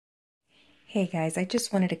Hey guys, I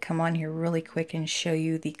just wanted to come on here really quick and show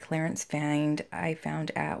you the clearance find I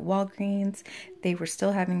found at Walgreens. They were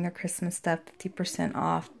still having their Christmas stuff 50%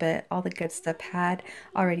 off, but all the good stuff had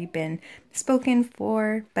already been spoken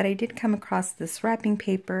for. But I did come across this wrapping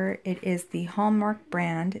paper. It is the Hallmark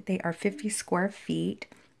brand. They are 50 square feet.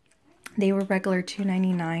 They were regular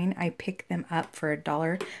 $2.99. I picked them up for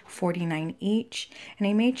 $1.49 each, and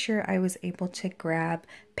I made sure I was able to grab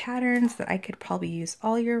patterns that I could probably use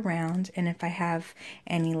all year round, and if I have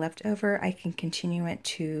any left over, I can continue it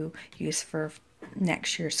to use for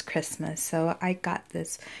next year's Christmas. So I got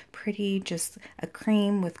this pretty, just a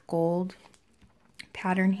cream with gold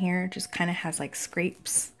pattern here. It just kind of has like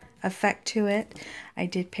scrapes effect to it. I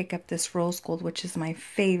did pick up this rose gold, which is my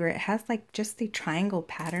favorite. It has like just the triangle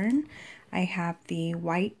pattern. I have the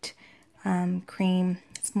white cream.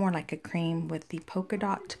 It's more like a cream with the polka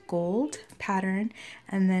dot gold pattern.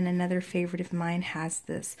 And then another favorite of mine has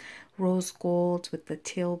this rose gold with the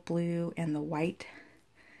teal blue and the white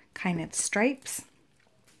kind of stripes.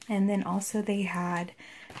 And then also they had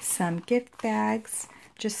some gift bags,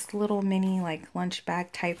 just little mini like lunch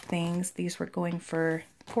bag type things. These were going for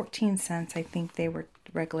 14 cents. I think they were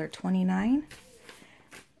regular 29.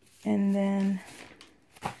 And then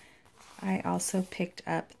I also picked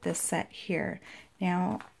up this set here.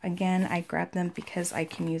 Now, again, I grabbed them because I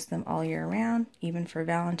can use them all year round, even for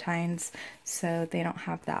Valentine's, so they don't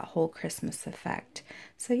have that whole Christmas effect.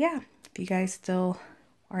 So yeah, if you guys still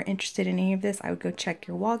are interested in any of this, I would go check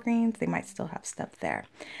your Walgreens. They might still have stuff there.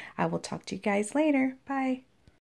 I will talk to you guys later. Bye.